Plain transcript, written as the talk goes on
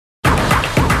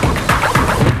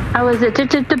I was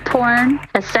addicted to porn,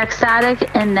 a sex addict,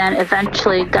 and then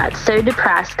eventually got so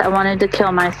depressed I wanted to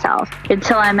kill myself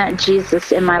until I met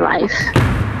Jesus in my life.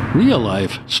 Real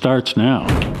life starts now.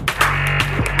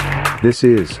 This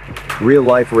is Real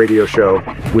Life Radio Show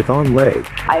with On Lay.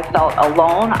 I felt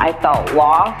alone. I felt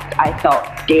lost. I felt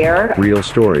scared. Real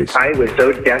stories. I was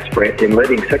so desperate in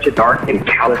living such a dark and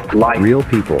calloused life. Real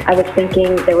people. I was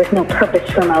thinking there was no purpose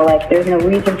for my life. There's no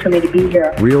reason for me to be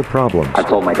here. Real problems. I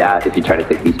told my dad, if you try to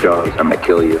take these drugs, I'm going to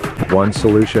kill you. One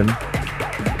solution: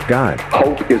 God.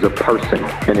 Hope is a person,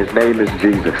 and his name is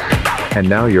Jesus. And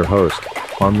now your host,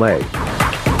 On Lay.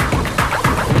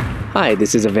 Hi,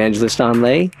 this is Evangelist On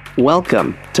Lay.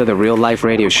 Welcome to the Real Life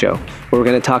Radio Show, where we're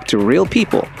going to talk to real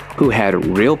people who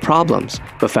had real problems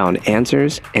but found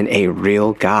answers in a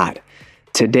real God.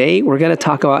 Today, we're going to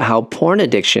talk about how porn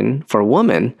addiction for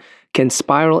women can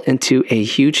spiral into a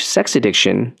huge sex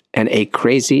addiction and a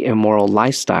crazy immoral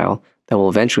lifestyle that will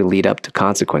eventually lead up to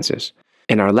consequences.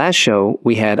 In our last show,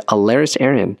 we had Aleris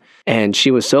Erin, and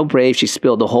she was so brave, she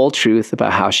spilled the whole truth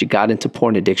about how she got into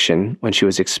porn addiction when she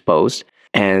was exposed.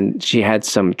 And she had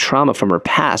some trauma from her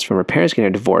past, from her parents getting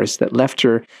a divorce, that left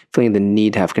her feeling the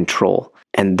need to have control.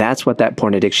 And that's what that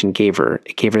porn addiction gave her.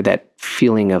 It gave her that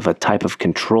feeling of a type of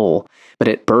control, but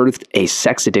it birthed a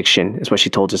sex addiction, is what she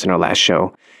told us in our last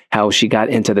show. How she got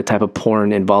into the type of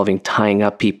porn involving tying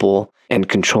up people and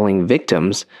controlling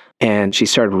victims. And she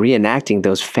started reenacting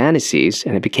those fantasies,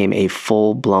 and it became a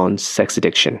full-blown sex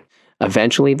addiction.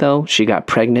 Eventually, though, she got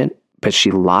pregnant, but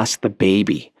she lost the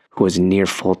baby, who was near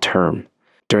full term.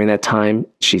 During that time,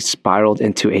 she spiraled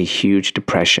into a huge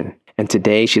depression. And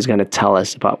today, she's going to tell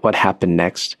us about what happened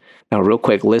next. Now, real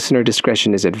quick, listener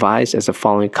discretion is advised, as the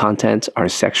following contents are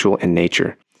sexual in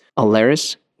nature.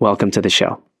 Aleris, welcome to the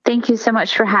show. Thank you so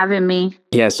much for having me.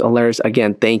 Yes, Aleris,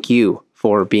 again, thank you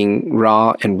for being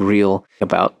raw and real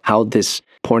about how this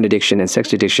porn addiction and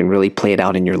sex addiction really played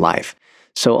out in your life.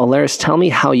 So, Aleris, tell me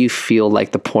how you feel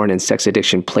like the porn and sex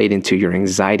addiction played into your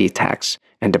anxiety attacks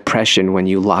and depression when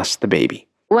you lost the baby.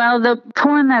 Well, the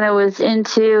porn that I was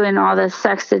into and all the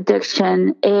sex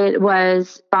addiction, it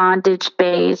was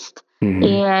bondage-based. Mm-hmm.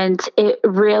 And it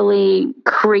really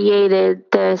created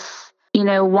this,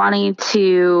 wanting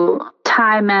to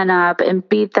tie men up and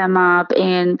beat them up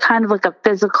and kind of like a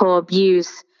physical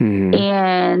abuse. Mm-hmm.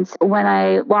 And when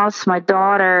I lost my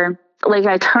daughter,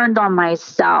 I turned on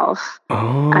myself.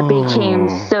 Oh. I became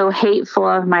so hateful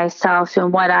of myself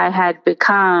and what I had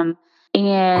become.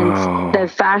 And the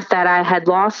fact that I had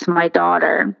lost my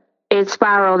daughter, it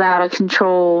spiraled out of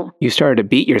control. You started to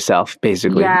beat yourself,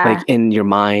 basically, yeah. In your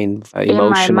mind,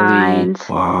 emotionally. In my mind.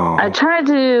 Wow. I tried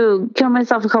to kill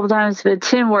myself a couple times, but it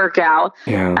didn't work out.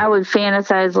 Yeah. I would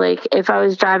fantasize, if I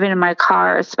was driving in my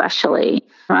car especially,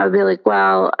 I would be like,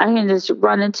 well, I can just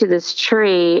run into this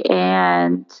tree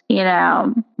and,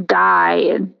 die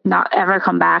and not ever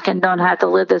come back and don't have to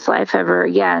live this life ever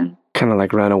again. Kind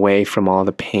of run away from all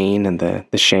the pain and the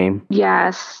shame.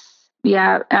 Yes.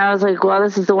 Yeah. And I was like, well,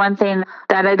 this is the one thing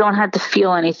that I don't have to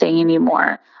feel anything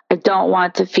anymore. I don't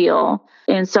want to feel.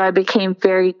 And so I became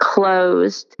very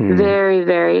closed, very,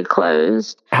 very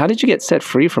closed. How did you get set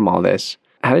free from all this?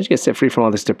 How did you get set free from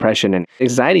all this depression and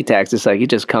anxiety attacks? It's it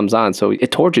just comes on. So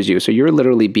it tortures you. So you're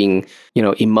literally being,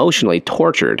 emotionally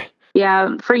tortured.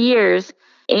 Yeah, for years.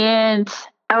 And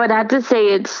I would have to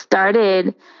say it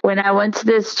started when I went to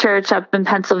this church up in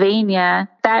Pennsylvania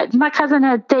that my cousin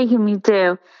had taken me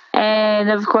to. And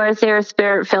of course, they were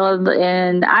spirit-filled,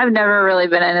 and I've never really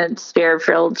been in a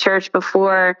spirit-filled church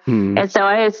before. And so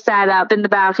I sat up in the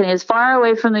balcony as far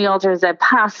away from the altar as I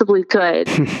possibly could.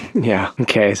 Yeah,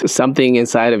 okay. So something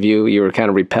inside of you were kind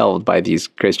of repelled by these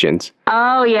Christians.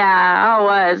 Oh, yeah, I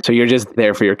was. So you're just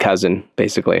there for your cousin,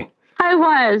 basically. I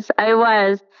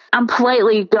was. I'm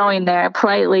politely going there,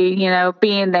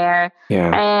 being there.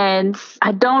 Yeah. And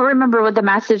I don't remember what the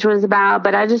message was about,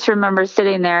 but I just remember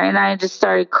sitting there and I just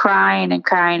started crying and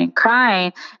crying and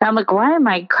crying. And I'm like, why am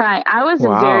I crying? I was a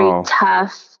very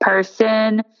tough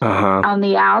person on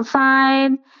the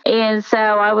outside. And so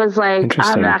I was like,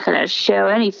 I'm not going to show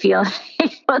any feeling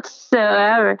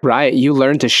whatsoever. Right. You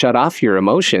learned to shut off your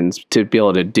emotions to be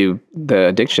able to do the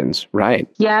addictions. Right.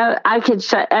 Yeah. I could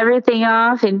shut everything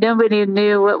off and nobody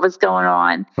knew what was going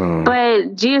on.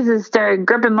 But Jesus started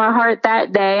gripping my heart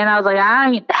that day. And I was like, I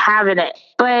ain't having it.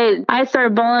 But I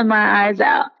started bawling my eyes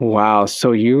out. Wow.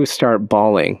 So you start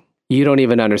bawling. You don't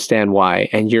even understand why.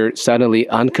 And you're suddenly,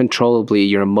 uncontrollably,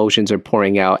 your emotions are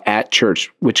pouring out at church,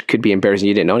 which could be embarrassing.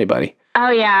 You didn't know anybody. Oh,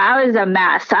 yeah. I was a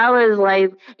mess. I was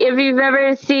like, if you've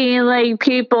ever seen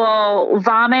people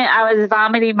vomit, I was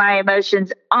vomiting my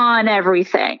emotions on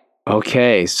everything.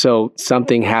 Okay, so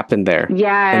something happened there.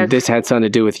 Yes. And this had something to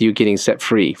do with you getting set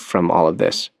free from all of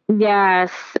this.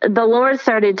 Yes, the Lord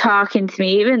started talking to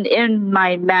me, even in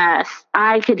my mess.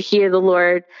 I could hear the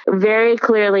Lord very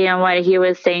clearly on what he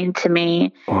was saying to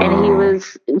me. Wow. And he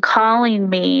was calling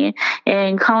me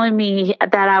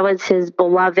that I was his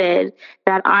beloved,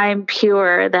 that I'm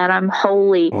pure, that I'm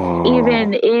holy, Wow.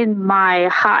 even in my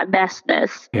hot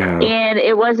messness. Yeah. And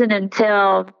it wasn't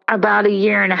until about a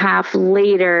year and a half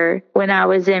later when I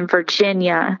was in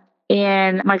Virginia.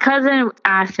 And my cousin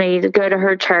asked me to go to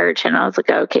her church, and I was like,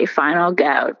 okay, fine, I'll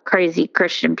go. Crazy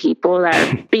Christian people that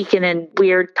are speaking in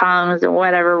weird tongues and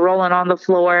whatever, rolling on the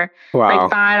floor. Wow.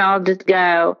 Like, fine, I'll just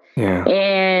go. Yeah.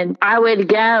 And I would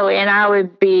go, and I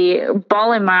would be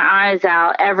bawling my eyes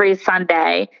out every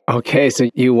Sunday. Okay, so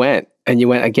you went, and you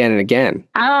went again and again.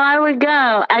 Oh, I would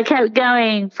go. I kept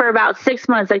going for about 6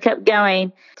 months. I kept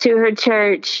going to her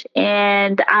church,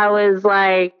 and I was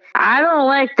like, I don't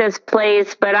like this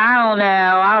place, but I don't know.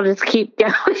 I'll just keep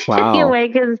going anyway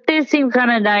because they seem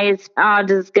kind of nice. I'll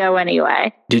just go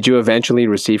anyway. Did you eventually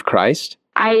receive Christ?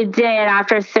 I did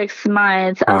after 6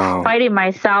 months of fighting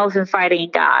myself and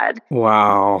fighting God.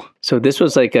 Wow. So this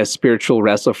was like a spiritual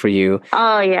wrestle for you.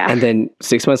 Oh, yeah. And then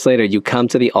 6 months later, you come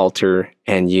to the altar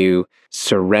and you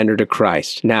surrender to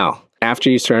Christ. Now, after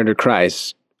you surrendered to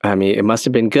Christ, I mean, it must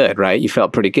have been good, right? You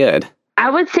felt pretty good. I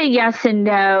would say yes and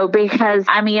no because,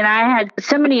 I mean, I had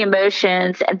so many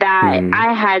emotions that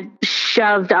I had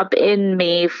shoved up in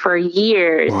me for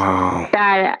years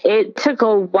that it took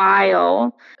a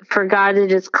while for God to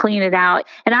just clean it out.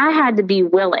 And I had to be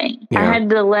willing. I had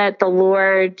to let the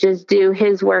Lord just do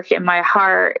his work in my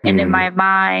heart and in my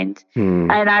mind.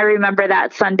 And I remember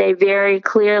that Sunday very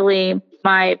clearly,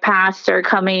 my pastor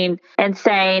coming and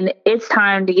saying, it's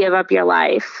time to give up your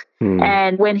life.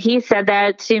 And when he said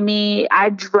that to me, I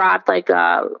dropped like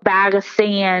a bag of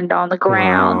sand on the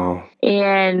ground. Wow.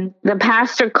 And the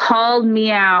pastor called me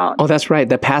out. Oh, that's right.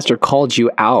 The pastor called you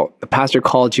out. The pastor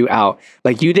called you out.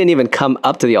 Like you didn't even come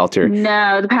up to the altar.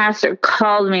 No, the pastor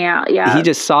called me out. Yeah. He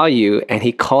just saw you and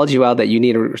he called you out that you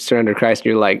need to surrender to Christ.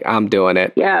 And you're like, I'm doing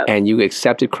it. Yeah. And you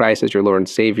accepted Christ as your Lord and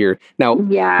Savior. Now,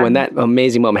 when that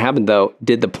amazing moment happened, though,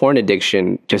 did the porn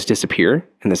addiction just disappear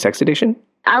and the sex addiction?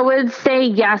 I would say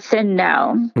yes and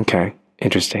no. Okay.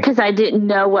 Interesting. Because I didn't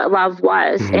know what love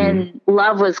was, and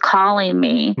love was calling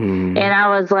me. And I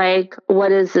was like,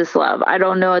 what is this love? I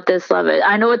don't know what this love is.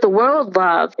 I know what the world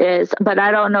love is, but I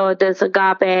don't know what this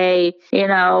agape,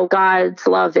 God's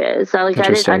love is. So, I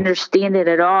didn't understand it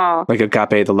at all. Like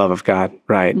agape, the love of God.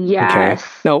 Right. Yes. Okay.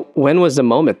 Now, when was the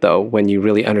moment, though, when you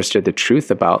really understood the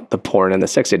truth about the porn and the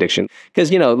sex addiction?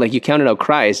 Because, you counted out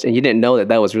Christ and you didn't know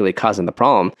that was really causing the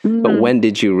problem. But when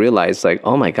did you realize,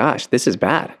 oh my gosh, this is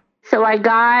bad? So I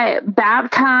got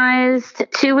baptized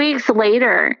 2 weeks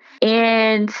later,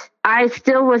 and I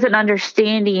still wasn't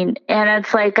understanding. And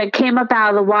it's like I came up out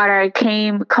of the water. I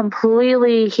came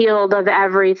completely healed of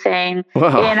everything.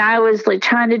 Wow. And I was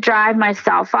trying to drive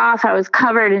myself off. I was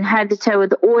covered in head to toe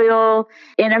with oil.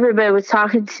 And everybody was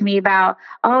talking to me about,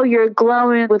 oh, you're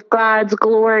glowing with God's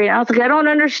glory. And I was like, I don't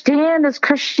understand this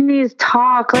Christianese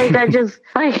talk. I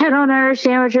don't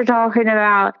understand what you're talking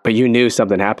about. But you knew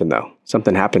something happened, though.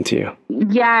 Something happened to you.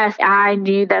 Yes, I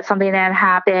knew that something had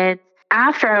happened.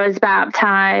 After I was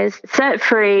baptized, set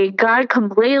free, God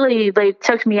completely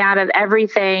took me out of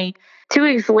everything. 2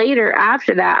 weeks later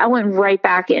after that, I went right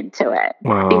back into it.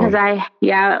 Wow. Because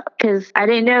I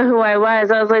didn't know who I was.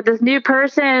 I was like, this new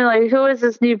person, who is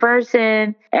this new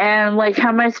person? And how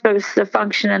am I supposed to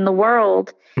function in the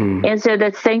world? And so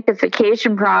the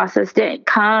sanctification process didn't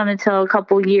come until a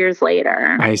couple years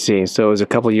later. I see. So it was a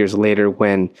couple years later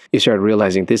when you started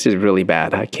realizing this is really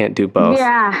bad. I can't do both.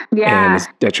 Yeah. And it's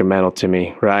detrimental to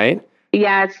me, right?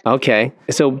 Yes. Okay.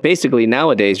 So basically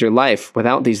nowadays, your life,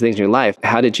 without these things in your life,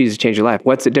 how did Jesus change your life?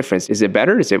 What's the difference? Is it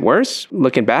better? Is it worse?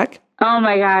 Looking back? Oh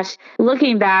my gosh.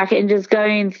 Looking back and just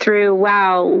going through,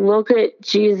 wow, look what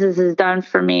Jesus has done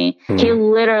for me. He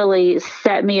literally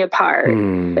set me apart.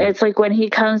 It's like when he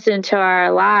comes into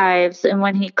our lives and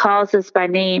when he calls us by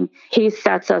name, he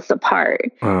sets us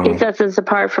apart. He sets us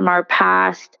apart from our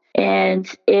past. And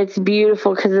it's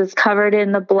beautiful because it's covered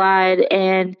in the blood,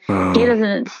 and he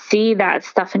doesn't see that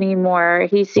stuff anymore.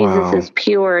 He sees us as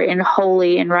pure and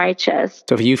holy and righteous.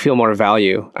 So if you feel more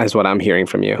value, is what I'm hearing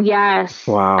from you. Yes.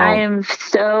 Wow. I am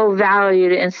so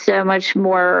valued and so much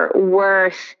more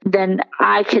worth than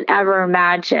I could ever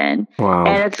imagine. Wow.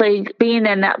 And it's like being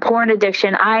in that porn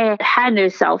addiction, I had no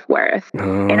self-worth.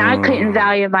 And I couldn't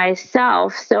value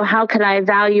myself. So how could I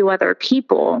value other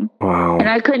people? Wow. And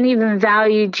I couldn't even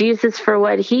value Jesus for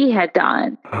what he had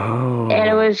done. Oh. And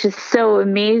it was just so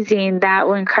amazing that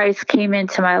when Christ came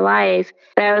into my life,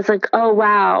 that I was like, oh,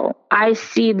 wow, I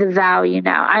see the value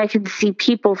now. I can see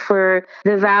people for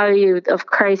the value of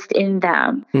Christ in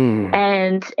them.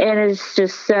 And it's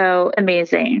just so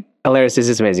amazing. Aleris, this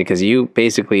is amazing because you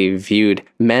basically viewed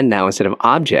men now instead of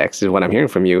objects, is what I'm hearing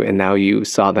from you. And now you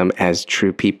saw them as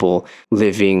true people,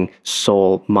 living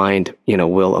soul, mind,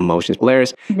 will, emotions.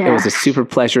 Aleris, It was a super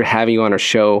pleasure having you on our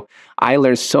show. I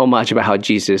learned so much about how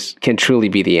Jesus can truly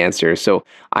be the answer. So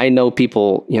I know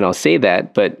people, say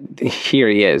that, but here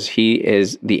he is. He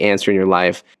is the answer in your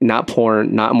life. Not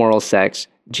porn, not moral sex.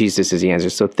 Jesus is the answer.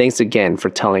 So thanks again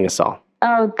for telling us all.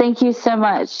 Oh, thank you so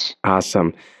much.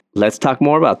 Awesome. Let's talk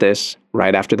more about this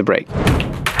right after the break.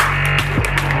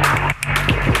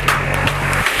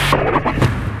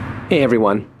 Hey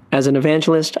everyone. As an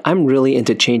evangelist, I'm really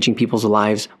into changing people's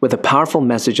lives with a powerful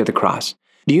message of the cross.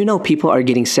 Do you know people are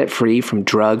getting set free from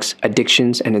drugs,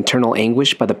 addictions, and internal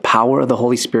anguish by the power of the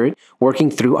Holy Spirit working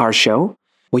through our show?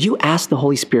 Will you ask the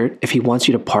Holy Spirit if he wants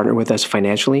you to partner with us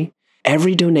financially?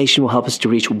 Every donation will help us to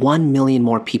reach 1 million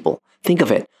more people. Think of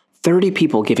it. 30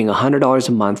 people giving $100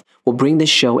 a month will bring this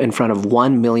show in front of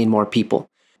 1 million more people.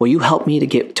 Will you help me to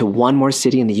get to one more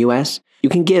city in the U.S.? You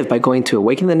can give by going to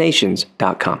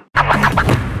awakeningthenations.com.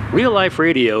 Real Life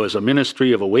Radio is a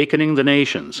ministry of Awakening the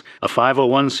Nations, a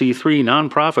 501c3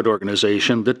 nonprofit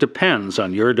organization that depends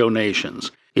on your donations.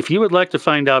 If you would like to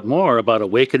find out more about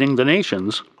Awakening the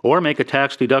Nations or make a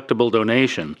tax-deductible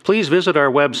donation, please visit our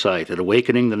website at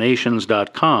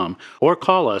awakeningthenations.com or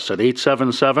call us at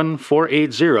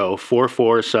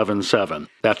 877-480-4477.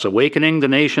 That's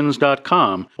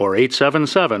awakeningthenations.com or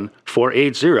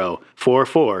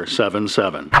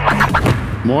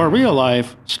 877-480-4477. More Real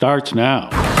Life starts now.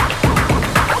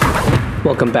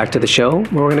 Welcome back to the show,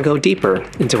 where we're going to go deeper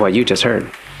into what you just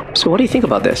heard. So what do you think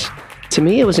about this? To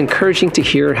me, it was encouraging to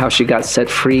hear how she got set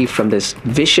free from this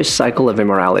vicious cycle of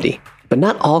immorality. But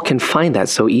not all can find that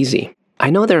so easy. I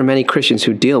know there are many Christians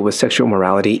who deal with sexual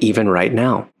immorality even right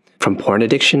now, from porn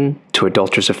addiction to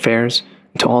adulterous affairs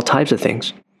to all types of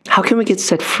things. How can we get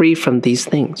set free from these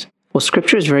things? Well,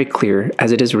 Scripture is very clear,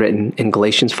 as it is written in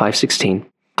Galatians 5:16.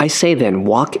 I say then,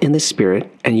 walk in the Spirit,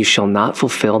 and you shall not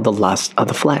fulfill the lust of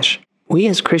the flesh. We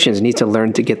as Christians need to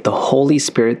learn to get the Holy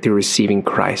Spirit through receiving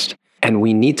Christ. And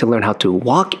we need to learn how to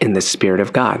walk in the Spirit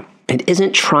of God. It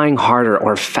isn't trying harder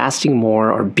or fasting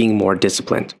more or being more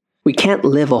disciplined. We can't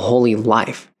live a holy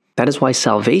life. That is why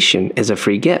salvation is a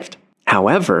free gift.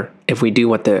 However, if we do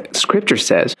what the Scripture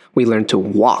says, we learn to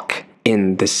walk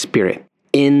in the Spirit.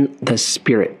 In the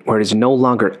Spirit, where it is no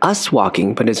longer us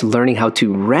walking, but it's learning how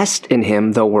to rest in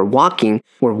Him. Though we're walking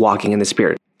in the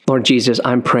Spirit. Lord Jesus,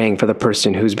 I'm praying for the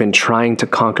person who's been trying to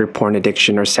conquer porn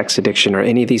addiction or sex addiction or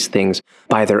any of these things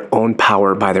by their own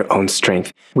power, by their own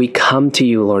strength. We come to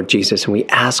you, Lord Jesus, and we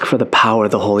ask for the power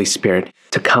of the Holy Spirit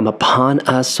to come upon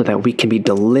us so that we can be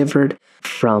delivered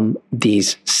from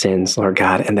these sins, Lord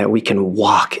God, and that we can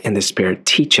walk in the Spirit.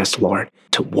 Teach us, Lord,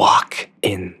 to walk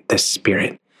in the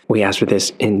Spirit. We ask for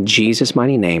this in Jesus'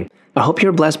 mighty name. I hope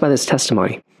you're blessed by this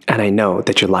testimony, and I know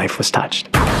that your life was touched.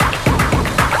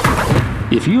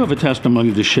 If you have a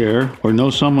testimony to share or know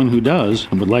someone who does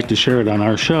and would like to share it on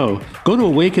our show, go to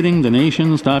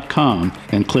awakeningthenations.com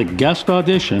and click Guest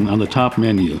Audition on the top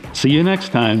menu. See you next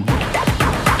time.